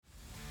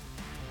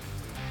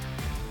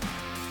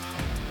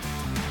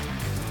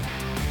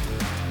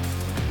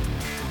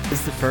This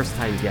is the first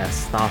time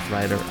guest, staff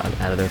writer and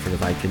editor for the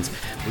Vikings.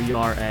 We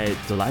are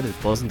delighted,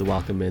 buzzing to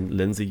welcome in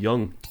Lindsay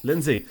Young.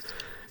 Lindsay,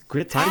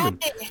 great timing.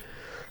 Hi,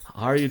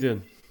 How are you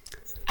doing?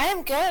 I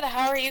am good.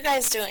 How are you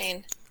guys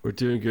doing? We're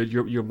doing good.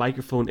 Your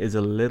microphone is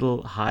a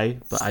little high,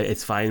 but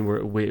it's fine.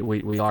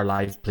 We are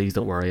live. Please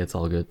don't worry. It's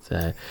all good.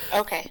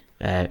 Okay.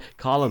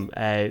 Colin,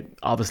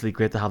 obviously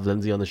great to have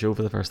Lindsay on the show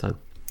for the first time.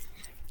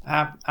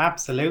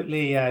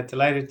 Absolutely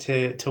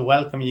delighted to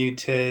welcome you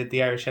to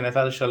the Irish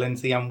NFL show,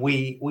 Lindsay. And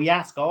we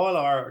ask all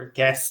our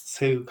guests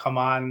who come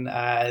on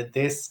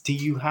this: do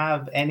you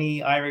have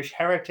any Irish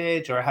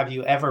heritage, or have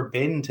you ever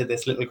been to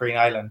this little green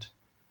island?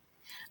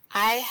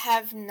 I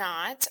have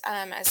not.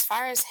 As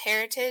far as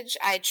heritage,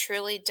 I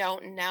truly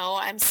don't know.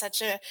 I'm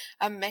such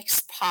a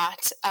mixed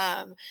pot,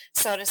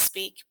 so to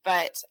speak.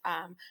 But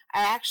I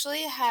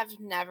actually have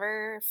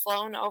never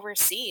flown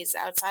overseas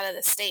outside of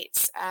the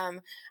States.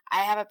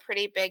 I have a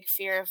pretty big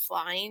fear of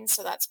flying,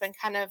 so that's been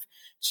kind of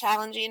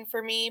challenging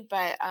for me.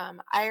 But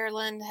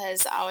Ireland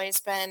has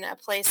always been a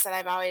place that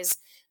I've always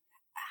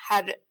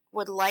had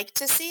would like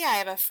to see. I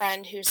have a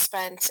friend who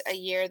spent a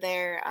year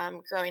there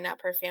growing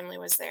up. Her family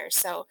was there.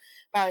 So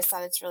I always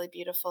thought it's really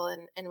beautiful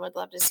and would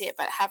love to see it,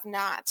 but have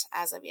not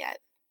as of yet.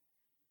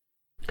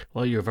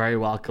 Well, you're very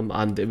welcome.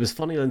 And it was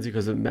funny, Lindsay,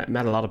 because I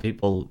met a lot of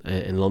people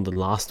in London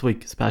last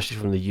week, especially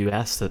from the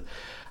US, that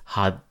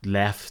had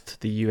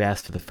left the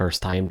US for the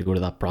first time to go to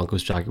that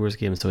Broncos Jaguars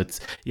game. So it's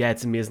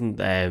amazing.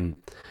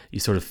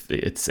 It's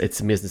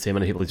amazing to see how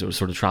many people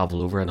sort of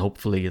travel over, and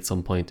hopefully at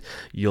some point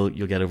you'll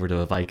get over to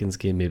a Vikings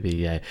game,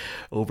 maybe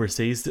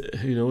overseas.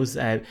 Who knows?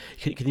 Can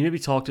you maybe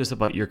talk to us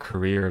about your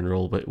career and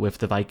role with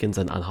the Vikings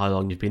and how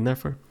long you've been there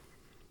for?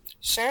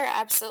 Sure,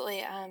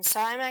 absolutely.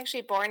 So I'm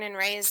actually born and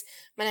raised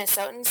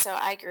Minnesotan, so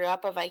I grew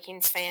up a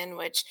Vikings fan,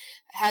 which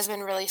has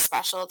been really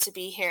special to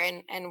be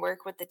here and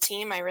work with the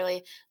team. I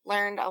really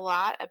learned a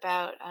lot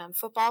about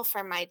football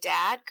from my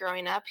dad.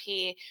 Growing up,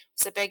 he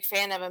was a big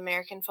fan of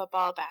American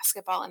football,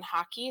 basketball, and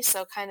hockey,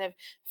 so kind of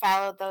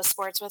followed those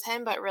sports with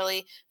him, but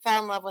really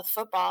fell in love with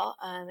football.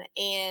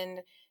 And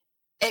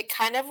it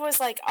kind of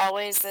was like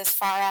always this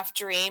far off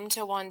dream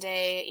to one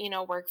day,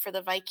 work for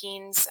the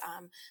Vikings.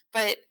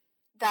 But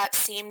that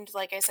seemed,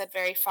 like I said,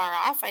 very far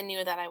off. I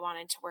knew that I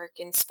wanted to work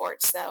in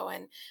sports though,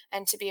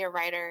 and to be a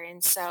writer.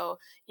 And so,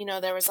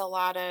 there was a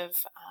lot of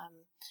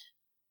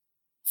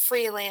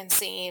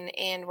freelancing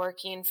and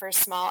working for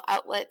small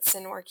outlets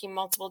and working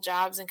multiple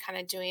jobs and kind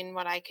of doing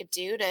what I could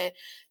do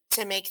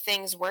to make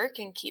things work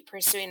and keep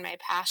pursuing my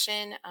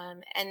passion.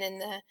 And in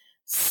the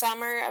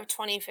summer of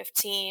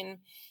 2015,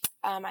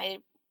 I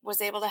was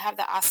able to have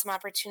the awesome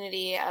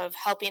opportunity of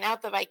helping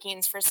out the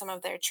Vikings for some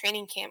of their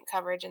training camp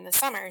coverage in the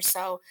summer.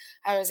 So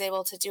I was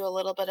able to do a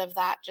little bit of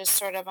that just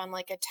sort of on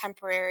like a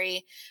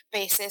temporary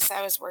basis.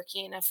 I was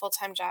working a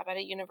full-time job at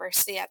a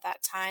university at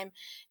that time.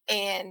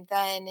 And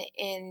then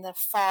in the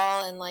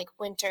fall and like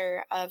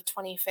winter of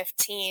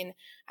 2015,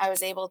 I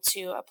was able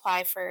to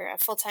apply for a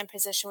full-time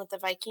position with the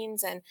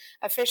Vikings and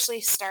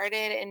officially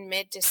started in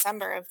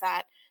mid-December of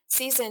that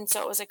season.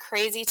 So it was a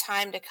crazy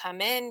time to come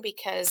in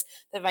because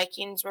the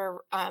Vikings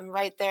were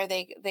right there.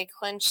 They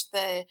clinched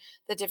the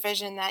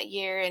division that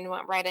year and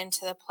went right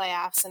into the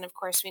playoffs. And of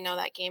course, we know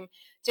that game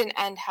didn't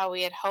end how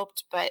we had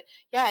hoped. But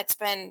yeah, it's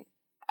been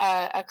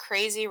a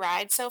crazy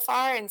ride so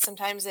far. And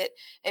sometimes it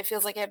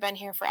feels like I've been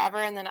here forever.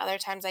 And then other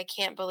times I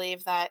can't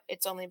believe that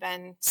it's only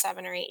been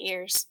 7 or 8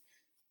 years.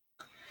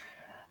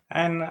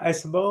 And I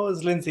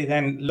suppose, Lindsay,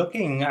 then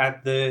looking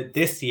at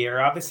this year,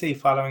 obviously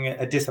following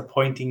a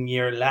disappointing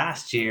year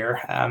last year,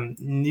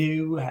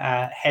 new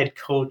head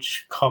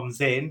coach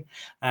comes in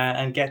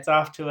and gets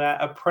off to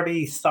a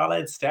pretty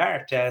solid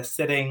start,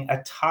 sitting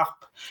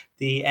atop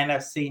the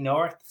NFC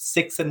North,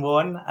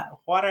 6-1.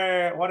 What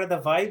are the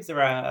vibes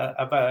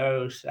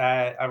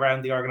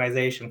around the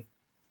organization?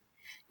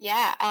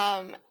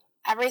 Yeah,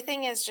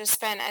 everything has just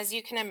been, as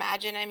you can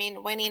imagine. I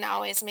mean, winning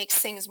always makes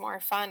things more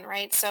fun,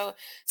 right? So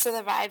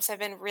the vibes have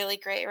been really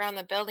great around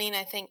the building.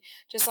 I think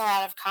just a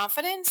lot of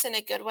confidence in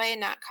a good way,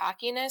 not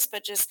cockiness,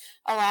 but just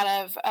a lot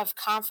of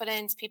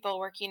confidence, people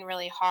working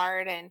really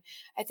hard. And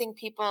I think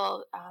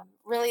people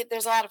really,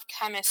 there's a lot of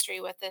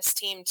chemistry with this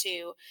team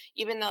too,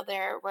 even though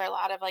there were a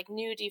lot of like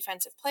new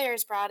defensive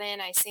players brought in.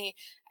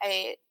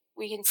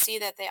 We can see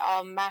that they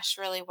all mesh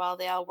really well.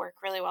 They all work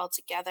really well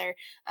together.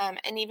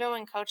 And even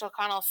when Coach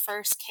O'Connell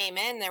first came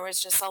in, there was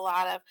just a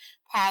lot of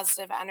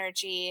positive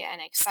energy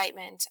and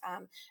excitement.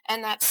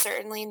 And that's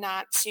certainly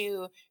not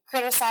to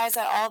criticize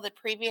at all the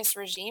previous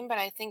regime, but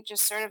I think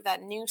just sort of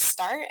that new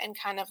start and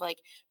kind of like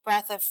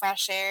breath of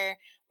fresh air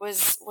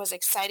was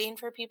exciting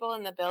for people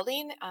in the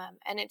building.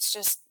 And it's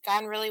just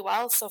gone really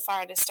well so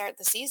far to start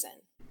the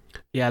season.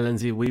 Yeah,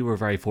 Lindsay, we were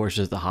very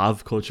fortunate to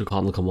have Coach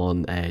O'Connell come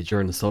on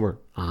during the summer,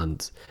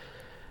 and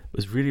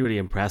was really, really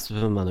impressed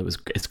with him, and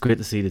it's great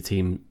to see the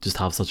team just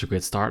have such a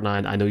great start now.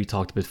 And I know you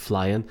talked about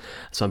flying,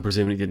 so I'm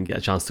presuming you didn't get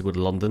a chance to go to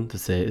London to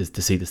see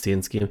the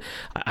Saints game.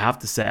 I have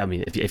to say, I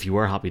mean, if you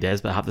were happy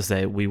days, but I have to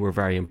say we were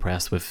very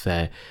impressed with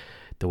the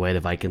way the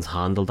Vikings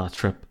handled that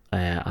trip,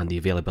 and the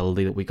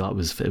availability that we got it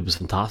was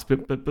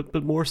fantastic.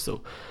 But more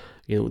so,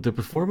 The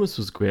performance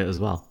was great as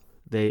well.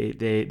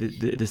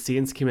 The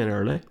Saints came in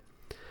early.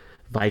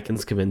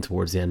 Vikings came in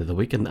towards the end of the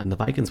week, and the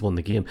Vikings won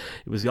the game.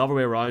 It was the other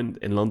way around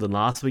in London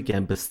last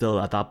weekend, but still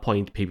at that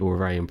point people were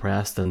very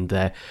impressed,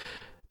 and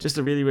just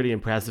a really, really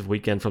impressive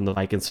weekend from the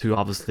Vikings, who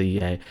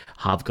obviously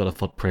have got a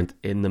footprint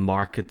in the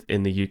market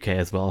in the UK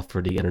as well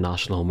for the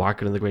international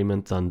marketing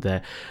agreement, and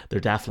they're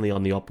definitely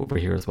on the up over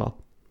here as well.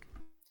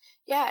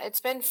 Yeah, it's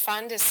been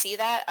fun to see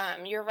that.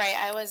 You're right.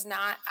 I was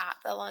not at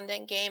the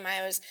London game.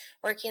 I was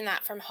working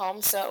that from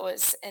home, so it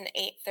was an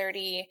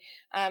 8:30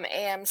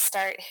 a.m.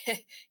 start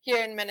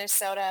here in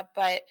Minnesota.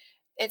 But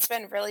it's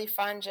been really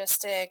fun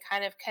just to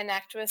kind of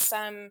connect with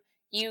some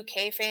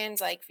UK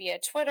fans, like via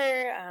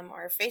Twitter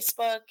or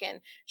Facebook,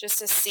 and just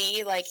to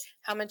see like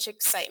how much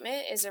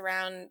excitement is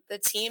around the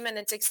team. And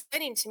it's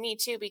exciting to me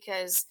too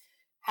because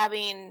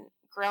having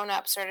grown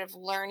up sort of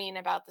learning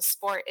about the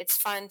sport, it's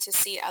fun to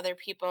see other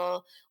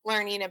people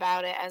learning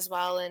about it as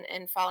well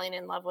and falling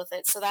in love with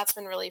it. So that's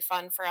been really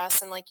fun for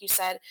us. And like you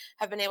said,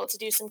 have been able to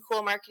do some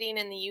cool marketing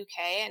in the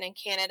UK and in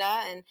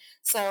Canada. And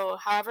so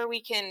however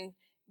we can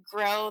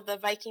grow the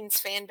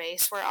Vikings fan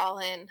base, we're all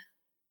in.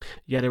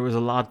 Yeah, there was a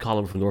lad,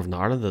 Colin from Northern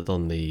Ireland, that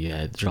done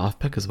the draft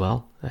pick as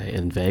well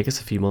in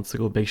Vegas a few months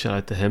ago. Big shout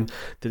out to him.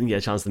 Didn't get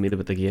a chance to meet him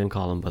at the game,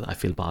 Colin, but I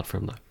feel bad for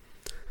him now.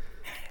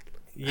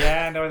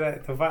 Yeah, no,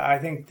 I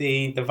think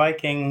the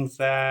Vikings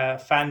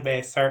fan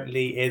base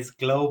certainly is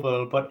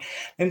global. But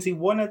Lindsay,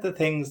 one of the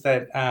things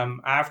that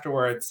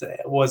afterwards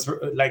was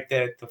like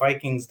the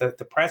Vikings, the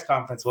press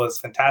conference was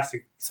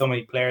fantastic. So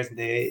many players and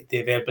the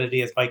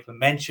availability, as Michael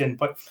mentioned.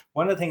 But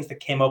one of the things that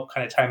came up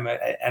kind of time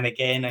and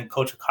again, and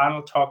Coach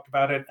O'Connell talked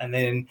about it, and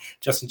then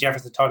Justin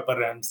Jefferson talked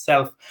about it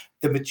himself,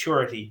 the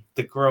maturity,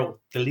 the growth,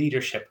 the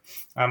leadership.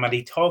 And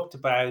he talked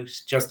about,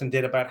 Justin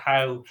did, about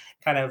how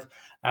kind of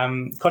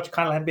Coach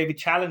O'Connell had maybe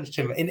challenged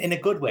him in a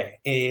good way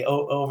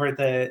over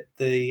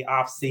the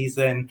off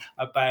season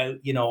about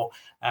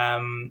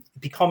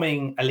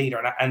becoming a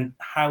leader and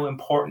how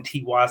important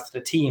he was to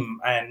the team.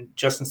 And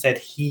Justin said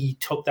he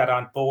took that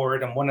on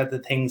board, and one of the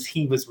things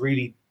he was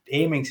really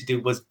aiming to do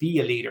was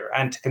be a leader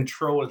and to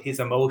control his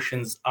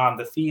emotions on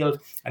the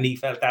field, and he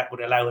felt that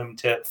would allow him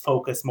to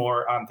focus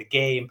more on the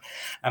game.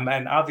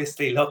 And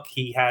obviously, look,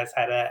 he has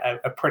had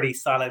a pretty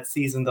solid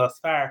season thus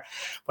far.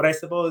 But I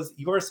suppose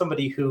you're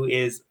somebody who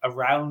is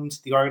around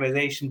the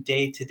organization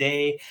day to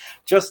day.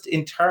 Just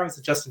in terms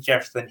of Justin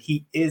Jefferson,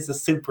 he is a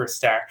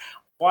superstar.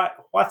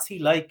 What's he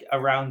like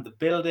around the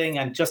building,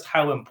 and just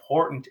how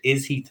important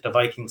is he to the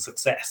Vikings'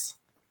 success?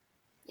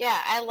 Yeah,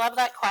 I love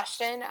that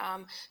question.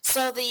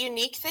 So the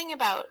unique thing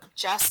about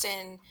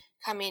Justin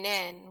coming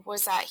in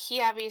was that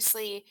he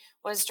obviously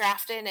was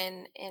drafted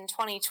in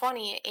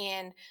 2020,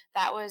 and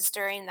that was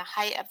during the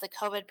height of the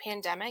COVID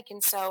pandemic.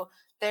 And so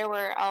there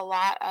were a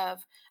lot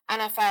of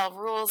NFL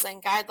rules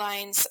and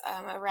guidelines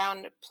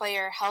around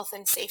player health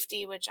and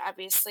safety, which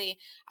obviously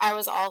I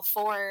was all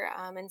for.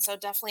 And so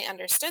definitely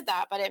understood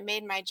that. But it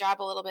made my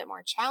job a little bit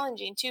more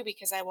challenging too,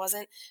 because I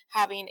wasn't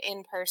having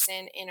in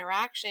person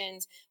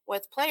interactions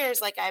with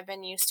players like I've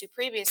been used to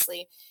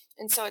previously.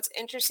 And so it's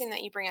interesting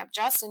that you bring up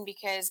Justin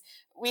because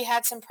we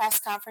had some press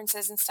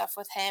conferences and stuff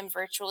with him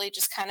virtually,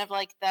 just kind of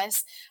like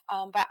this.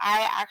 But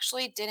I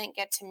actually didn't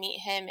get to meet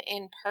him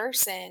in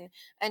person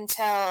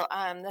until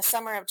the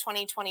summer of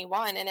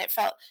 2021. And it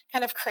felt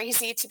kind of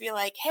crazy to be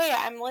like, hey,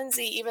 I'm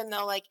Lindsay, even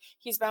though like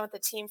he's been with the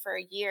team for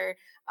a year.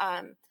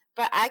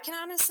 But I can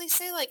honestly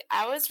say, like,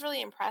 I was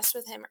really impressed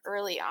with him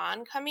early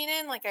on coming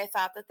in. Like, I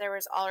thought that there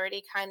was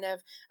already kind of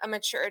a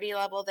maturity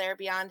level there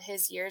beyond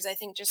his years. I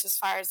think just as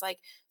far as like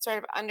sort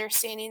of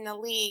understanding the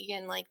league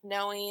and like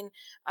knowing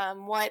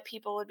what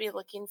people would be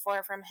looking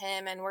for from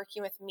him and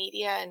working with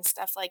media and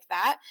stuff like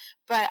that.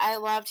 But I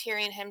loved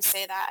hearing him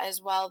say that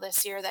as well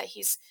this year, that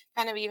he's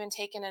kind of even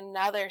taken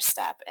another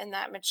step in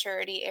that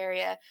maturity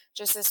area,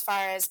 just as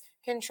far as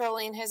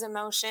controlling his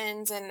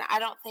emotions. And I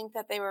don't think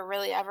that they were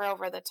really ever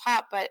over the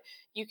top, but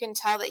you can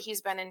tell that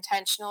he's been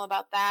intentional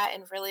about that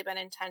and really been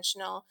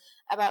intentional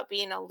about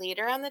being a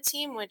leader on the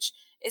team, which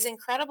is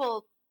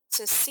incredible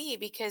to see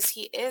because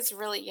he is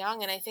really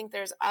young. And I think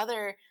there's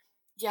other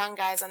young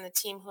guys on the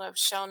team who have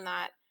shown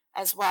that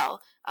as well.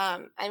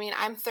 I mean,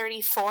 I'm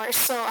 34,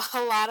 so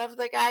a lot of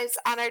the guys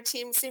on our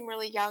team seem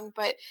really young,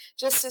 but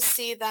just to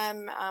see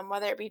them,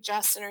 whether it be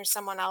Justin or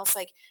someone else,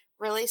 like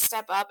really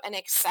step up and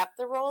accept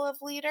the role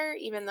of leader,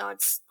 even though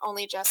it's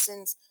only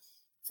Justin's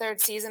third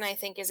season, I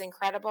think is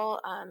incredible.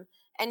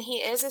 And he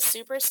is a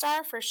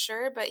superstar for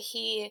sure, but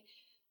he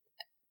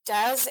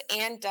does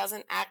and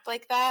doesn't act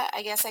like that.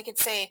 I guess I could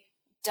say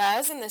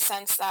does in the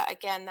sense that,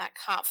 again, that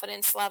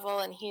confidence level,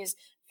 and he's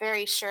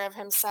very sure of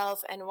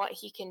himself and what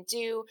he can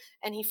do.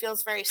 And he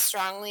feels very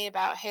strongly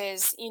about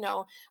his,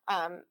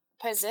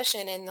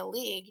 position in the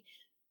league.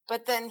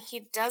 But then he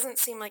doesn't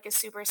seem like a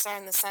superstar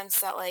in the sense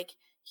that, like,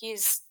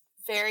 he's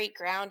very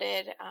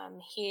grounded.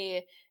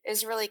 He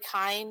is really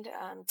kind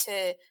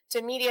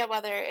to media,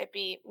 whether it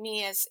be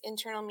me as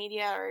internal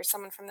media or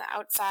someone from the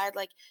outside.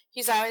 Like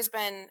he's always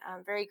been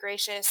very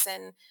gracious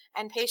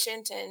and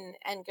patient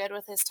and good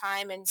with his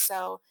time. And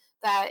so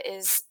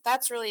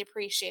that's really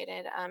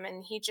appreciated.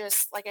 And he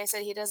just, like I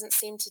said, he doesn't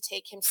seem to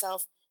take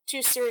himself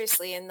too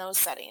seriously in those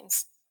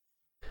settings.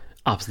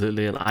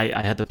 Absolutely, and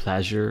I had the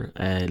pleasure,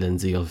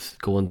 Lindsay, of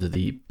going to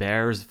the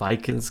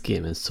Bears-Vikings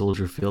game in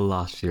Soldier Field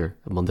last year,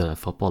 Monday Night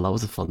Football. That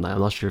was a fun night. I'm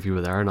not sure if you were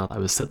there or not. I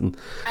was sitting.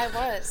 I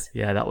was.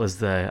 Yeah, that was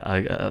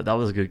that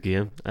was a good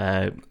game.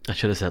 I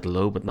should have said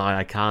hello, but now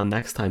I can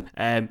next time.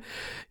 That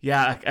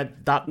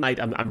night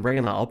I'm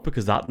bringing that up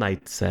because that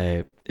night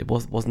it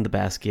wasn't the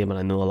best game, and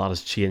I know a lot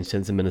has changed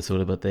since in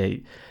Minnesota, but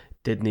they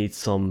did need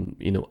some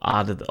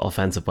added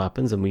offensive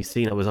weapons, and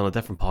I was on a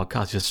different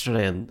podcast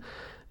yesterday, and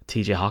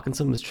TJ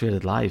Hawkinson was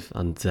traded live,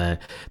 and the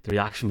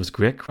reaction was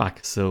great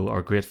crack,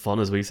 or great fun,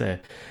 as we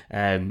say.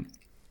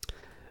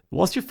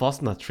 What's your thoughts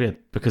on that trade?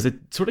 Because it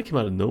sort of came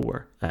out of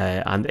nowhere,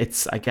 and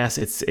it's an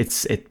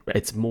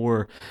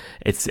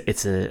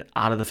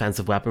added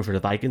offensive weapon for the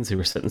Vikings, who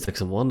were sitting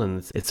 6-1,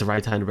 and it's the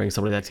right time to bring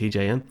somebody like TJ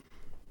in.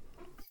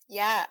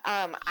 Yeah,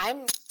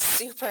 I'm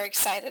super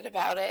excited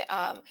about it.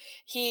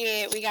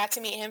 We got to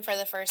meet him for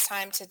the first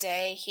time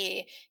today.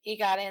 He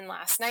got in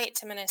last night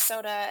to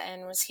Minnesota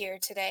and was here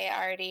today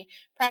already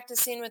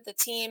practicing with the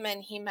team,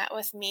 and he met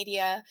with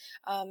media.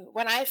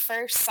 When I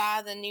first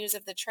saw the news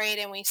of the trade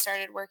and we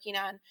started working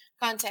on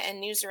content and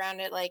news around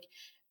it, like,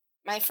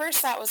 my first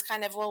thought was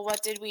kind of, well,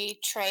 what did we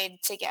trade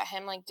to get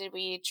him? Like, did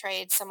we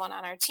trade someone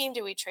on our team?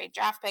 Did we trade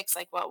draft picks?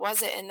 Like, what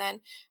was it? And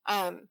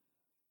then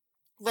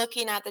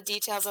looking at the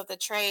details of the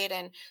trade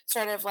and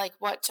sort of like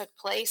what took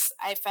place,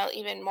 I felt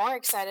even more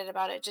excited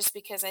about it, just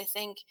because I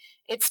think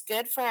it's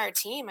good for our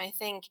team. I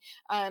think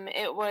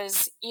it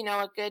was,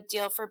 a good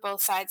deal for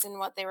both sides and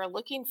what they were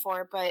looking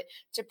for. But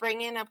to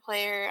bring in a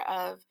player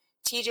of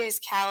TJ's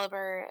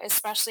caliber,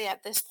 especially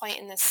at this point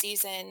in the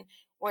season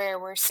where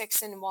we're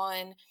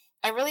 6-1,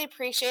 I really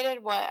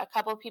appreciated what a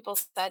couple of people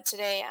said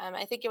today.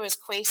 I think it was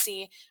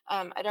Kwesi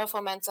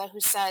Adolfo-Mensah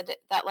who said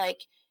that,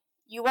 like,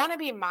 you want to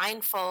be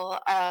mindful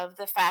of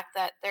the fact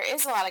that there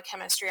is a lot of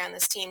chemistry on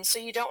this team. So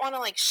you don't want to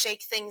like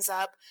shake things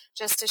up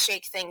just to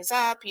shake things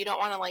up. You don't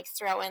want to like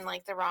throw in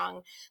like the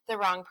wrong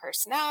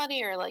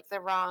personality or like the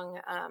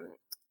wrong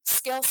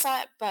skill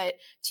set. But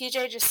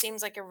TJ just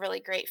seems like a really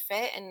great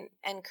fit.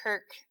 And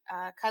Kirk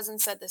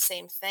Cousins said the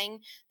same thing,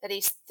 that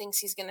he thinks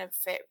he's going to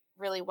fit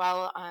really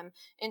well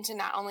into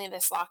not only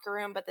this locker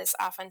room, but this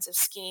offensive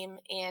scheme.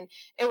 And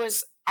it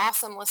was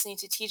awesome listening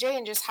to TJ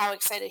and just how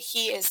excited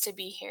he is to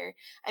be here.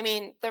 I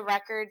mean, the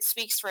record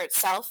speaks for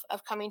itself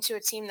of coming to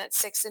a team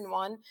that's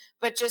 6-1,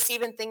 but just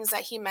even things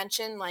that he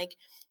mentioned, like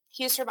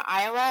he's from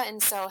Iowa,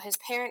 and so his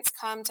parents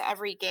come to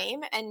every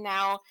game, and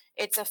now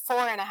it's a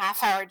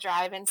 4.5-hour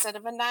drive instead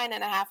of a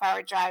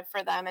 9.5-hour drive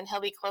for them, and he'll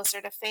be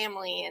closer to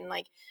family, and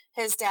like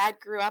his dad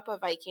grew up a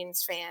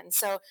Vikings fan.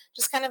 So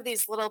just kind of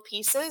these little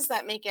pieces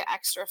that make it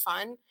extra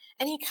fun.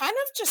 And he kind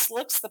of just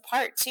looks the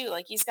part too.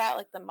 Like he's got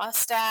like the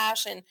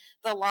mustache and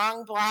the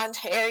long blonde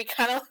hair. He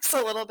kind of looks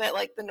a little bit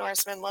like the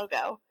Norseman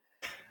logo.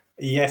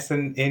 Yes,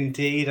 and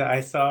indeed,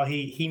 I saw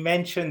he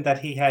mentioned that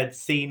he had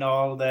seen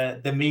all the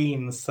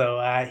memes,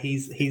 so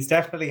he's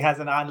definitely has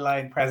an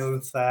online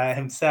presence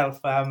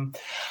himself. I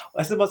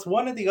suppose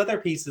one of the other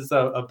pieces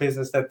of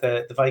business that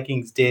the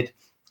Vikings did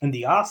in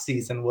the off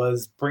season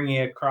was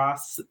bringing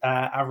across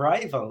a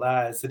rival.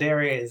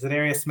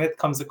 Za'Darius Smith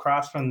comes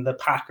across from the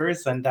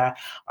Packers, and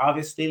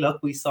obviously, look,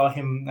 we saw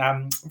him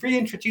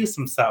reintroduce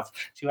himself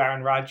to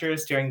Aaron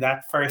Rodgers during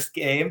that first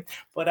game,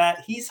 but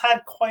he's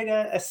had quite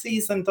a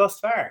season thus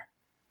far.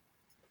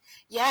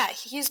 Yeah,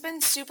 he's been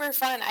super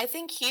fun. I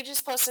think he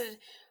just posted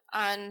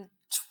on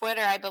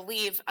Twitter, I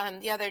believe,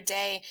 the other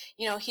day,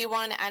 he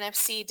won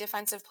NFC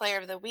Defensive Player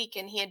of the Week,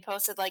 and he had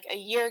posted like a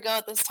year ago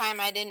at this time,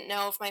 I didn't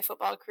know if my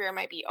football career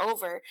might be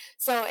over.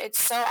 So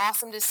it's so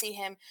awesome to see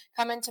him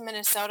come into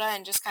Minnesota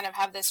and just kind of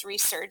have this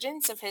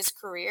resurgence of his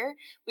career.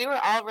 We were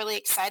all really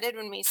excited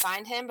when we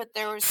signed him, but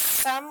there was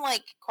some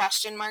like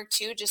question mark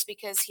too, just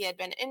because he had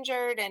been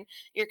injured, and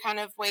you're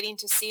kind of waiting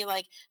to see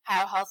like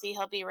how healthy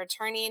he'll be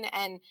returning.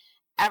 And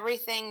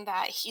everything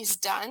that he's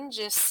done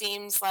just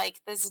seems like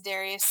the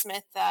Za'Darius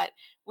Smith that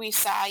we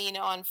saw,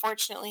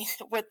 unfortunately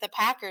with the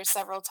Packers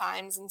several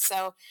times. And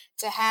so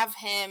to have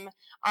him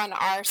on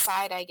our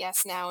side, I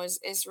guess now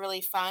is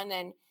really fun.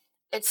 And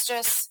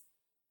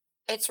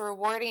it's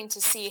rewarding to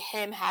see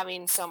him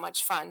having so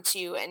much fun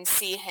too, and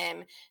see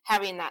him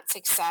having that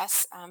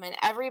success. And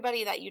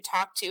everybody that you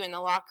talk to in the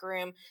locker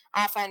room,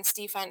 offense,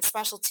 defense,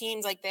 special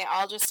teams, like they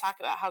all just talk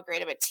about how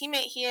great of a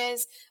teammate he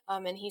is.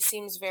 And he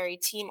seems very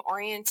team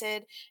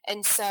oriented.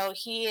 And so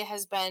he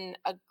has been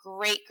a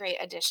great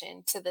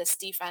addition to this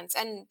defense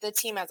and the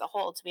team as a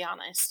whole, to be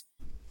honest.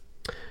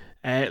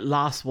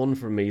 Last one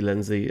for me,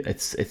 Lindsay.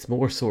 It's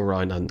more so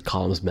around, and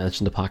Colm's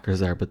mentioned the Packers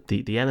there, but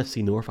the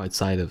NFC North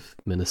outside of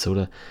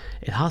Minnesota,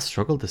 it has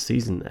struggled this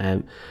season.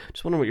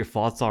 Just wondering what your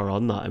thoughts are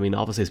on that. I mean,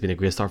 obviously it's been a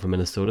great start for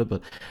Minnesota,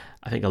 but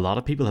I think a lot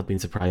of people have been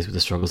surprised with the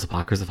struggles the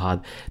Packers have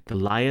had. The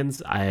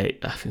Lions,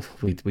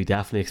 we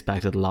definitely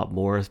expected a lot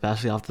more,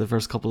 especially after the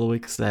first couple of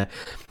weeks.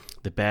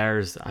 the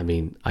Bears, I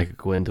mean, I could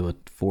go into a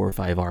 4 or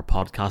 5 hour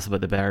podcast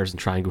about the Bears and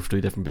try and go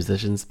through different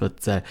positions,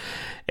 but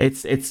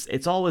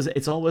it's always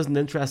an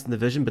interesting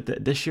division.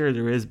 But this year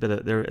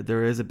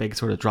there is a big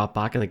sort of drop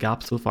back in the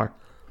gap so far.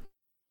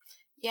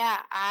 Yeah,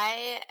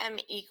 I am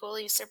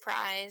equally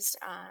surprised.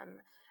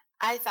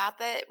 I thought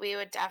that we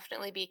would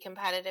definitely be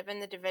competitive in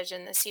the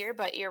division this year,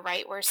 but you're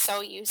right. We're so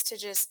used to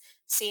just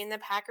seeing the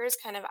Packers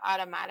kind of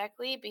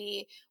automatically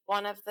be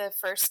one of the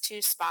first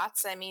 2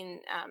 spots. I mean,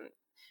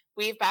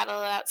 we've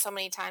battled it out so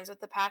many times with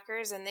the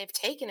Packers and they've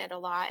taken it a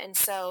lot. And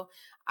so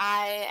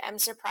I am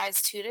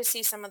surprised too to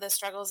see some of the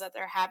struggles that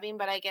they're having,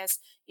 but I guess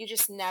you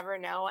just never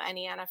know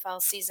any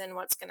NFL season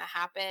what's going to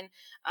happen.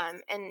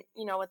 And,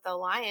 with the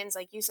Lions,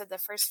 like you said, the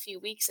first few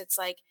weeks, it's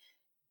like,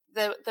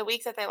 the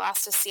week that they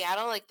lost to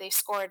Seattle, like they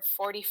scored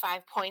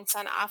 45 points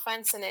on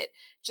offense, and it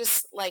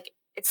just like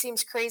it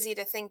seems crazy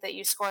to think that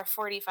you score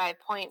 45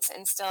 points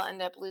and still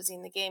end up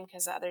losing the game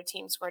because the other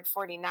team scored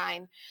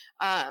 49.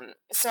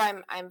 So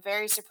I'm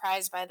very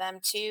surprised by them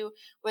too.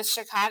 With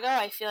Chicago,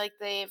 I feel like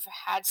they've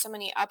had so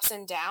many ups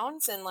and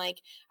downs, and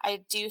like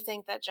I do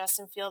think that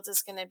Justin Fields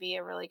is going to be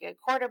a really good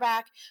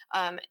quarterback.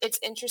 It's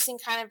interesting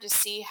kind of to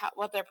see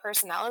what their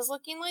personnel is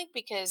looking like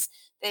because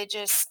they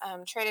just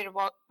traded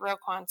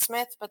Roquan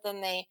Smith, but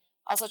then they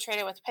also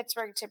traded with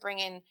Pittsburgh to bring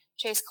in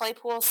Chase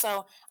Claypool.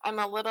 So I'm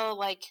a little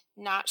like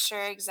not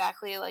sure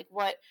exactly like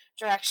what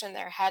direction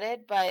they're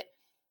headed, but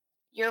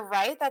you're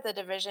right that the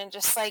division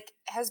just like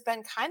has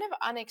been kind of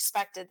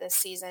unexpected this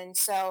season.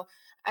 So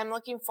I'm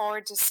looking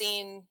forward to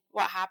seeing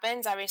what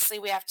happens. Obviously,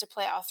 we have to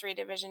play all 3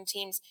 division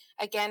teams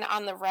again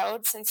on the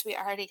road since we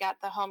already got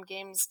the home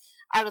games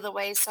out of the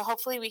way. So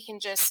hopefully we can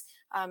just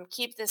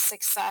keep this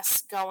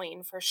success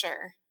going for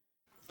sure.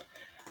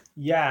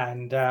 Yeah,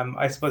 and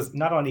I suppose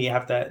not only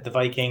have the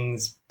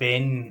Vikings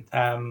been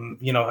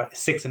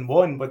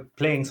 6-1, but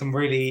playing some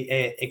really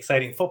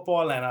exciting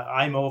football, and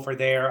I'm over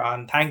there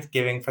on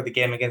Thanksgiving for the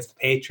game against the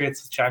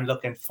Patriots, which I'm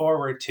looking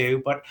forward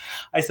to. But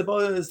I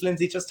suppose,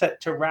 Lindsay, just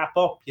to wrap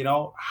up,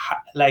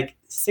 like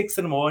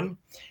 6-1,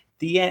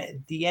 the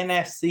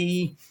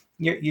NFC.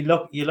 You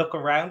look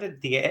around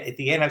it. The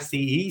NFC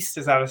East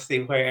is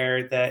obviously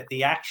where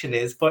the action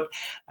is, but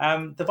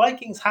the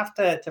Vikings have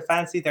to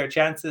fancy their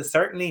chances.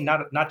 Certainly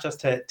not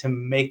just to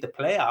make the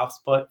playoffs,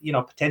 but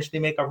potentially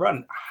make a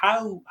run.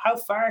 How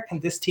far can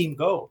this team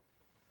go?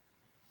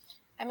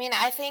 I mean,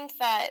 I think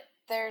that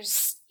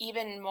there's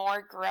even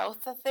more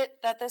growth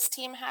that this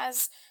team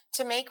has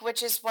to make,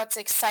 which is what's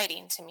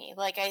exciting to me.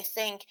 Like I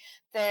think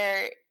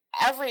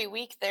every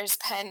week there's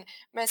been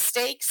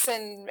mistakes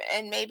and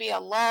maybe a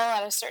lull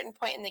at a certain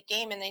point in the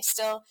game, and they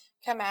still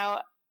come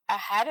out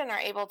ahead and are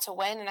able to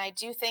win. And I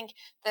do think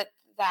that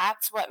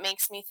that's what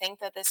makes me think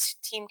that this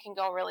team can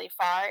go really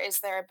far is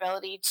their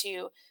ability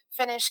to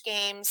finish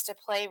games, to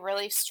play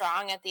really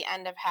strong at the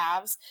end of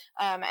halves,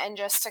 and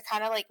just to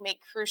kind of like make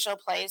crucial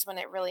plays when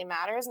it really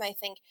matters. And I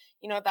think,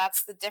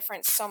 that's the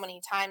difference so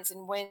many times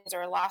in wins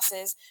or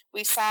losses.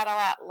 We saw it a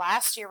lot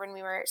last year when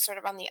we were sort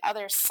of on the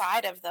other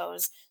side of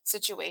those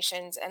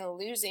situations and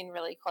losing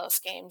really close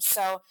games.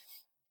 So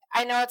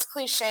I know it's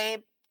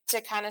cliche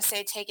to kind of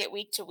say take it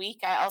week to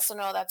week. I also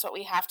know that's what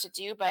we have to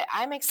do, but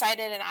I'm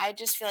excited and I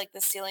just feel like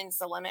the ceiling's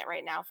the limit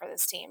right now for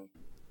this team.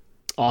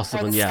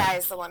 Awesome, or the yeah.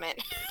 sky's the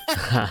limit.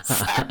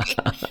 Sorry.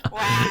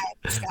 Wow.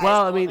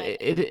 Well, I mean,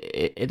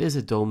 it is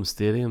a dome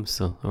stadium,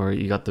 so or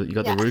you got the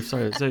roof.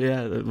 Sorry, so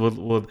yeah,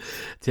 would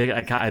take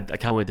it. I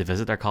can't wait to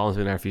visit. Our Colin's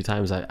been there a few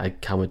times. I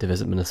can't wait to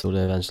visit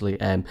Minnesota eventually.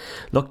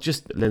 Look,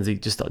 just Lindsay,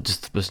 just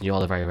wishing you all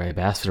the very very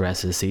best for the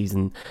rest of the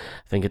season.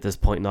 I think at this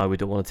point now we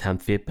don't want to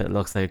tempt fate, but it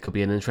looks like it could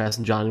be an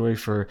interesting January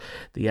for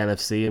the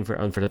NFC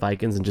and for the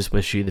Vikings. And just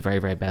wish you the very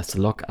very best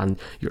of luck. And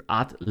you're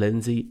at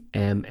Lindsay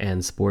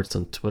MN Sports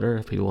on Twitter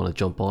if people want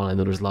to jump on. I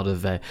know there's a lot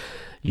of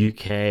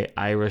UK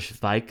Irish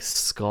Vikes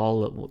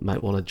skull that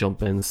might want to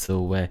jump in.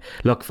 So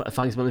look,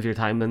 thanks a million for your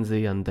time,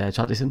 Lindsay, and chat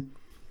to you soon.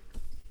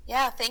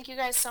 Yeah, thank you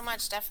guys so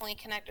much. Definitely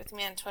connect with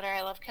me on Twitter.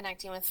 I love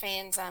connecting with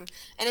fans. And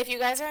if you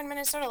guys are in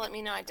Minnesota, let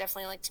me know. I'd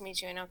definitely like to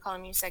meet you. I know,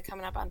 Colin, you said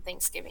coming up on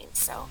Thanksgiving.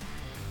 So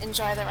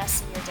enjoy the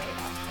rest of your day,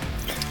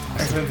 though.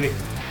 Thanks, Lindsay.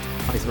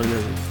 Thanks,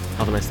 Lindsay.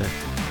 Have a nice day.